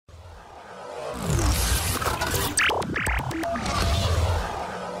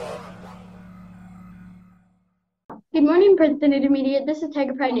morning, Princeton Intermediate. This is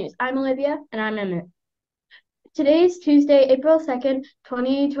Tiger Pride News. I'm Olivia. And I'm Emmett. Today is Tuesday, April 2nd,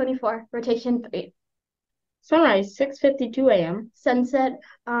 2024, rotation 3. Sunrise, 6:52 a.m. Sunset,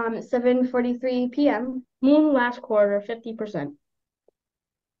 7:43 p.m. Moon last quarter, 50%.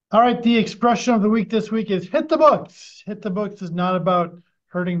 All right, the expression of the week this week is hit the books. Hit the books is not about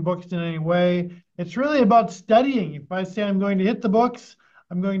hurting books in any way. It's really about studying. If I say I'm going to hit the books,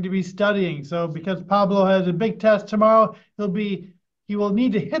 I'm going to be studying. So because Pablo has a big test tomorrow, he will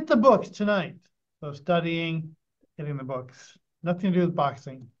need to hit the books tonight. So studying, hitting the books. Nothing to do with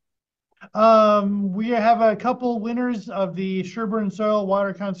boxing. We have a couple winners of the Sherburne Soil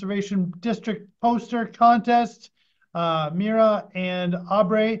Water Conservation District poster contest, Mira and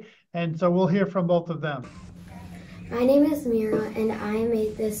Aubrey, and so we'll hear from both of them. My name is Mira, and I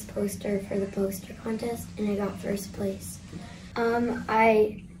made this poster for the poster contest, and I got first place.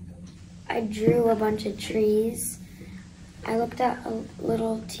 I drew a bunch of trees. I looked at a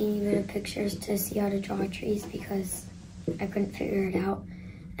little teeny bit of pictures to see how to draw trees because I couldn't figure it out.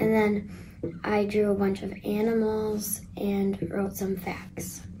 And then I drew a bunch of animals and wrote some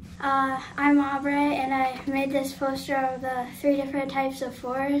facts. I'm Aubrey, and I made this poster of the 3 different types of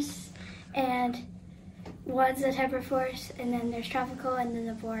forests, and one's a type of forest, and then there's tropical, and then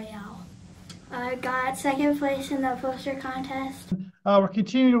the boreal. I got second place in the poster contest. We're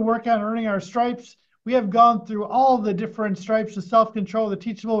continuing to work on earning our stripes. We have gone through all the different stripes: the self-control, the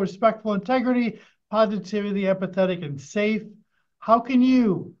teachable, respectful, integrity, positivity, empathetic, and safe. How can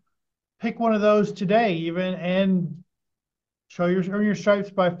you pick one of those today even and earn your stripes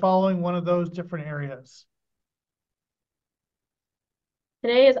by following one of those different areas?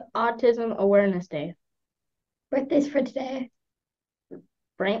 Today is Autism Awareness Day. Birthdays for today: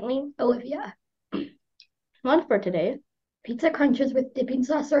 Brantley, Olivia. lunch for today: Pizza crunches with dipping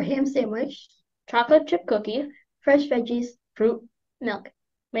sauce or ham sandwich, chocolate chip cookie, fresh veggies, fruit, milk.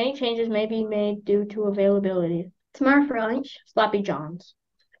 Many changes may be made due to availability. Tomorrow for lunch: Sloppy Johns.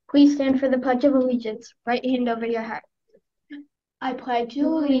 Please stand for the Pledge of Allegiance. Right hand over your heart. I pledge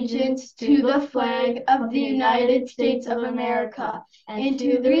allegiance to the flag of the United States of America and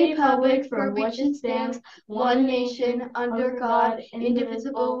to the republic for which it stands, one nation, under God,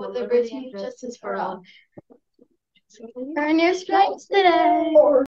 indivisible, with liberty and justice for all. Earn your stripes today.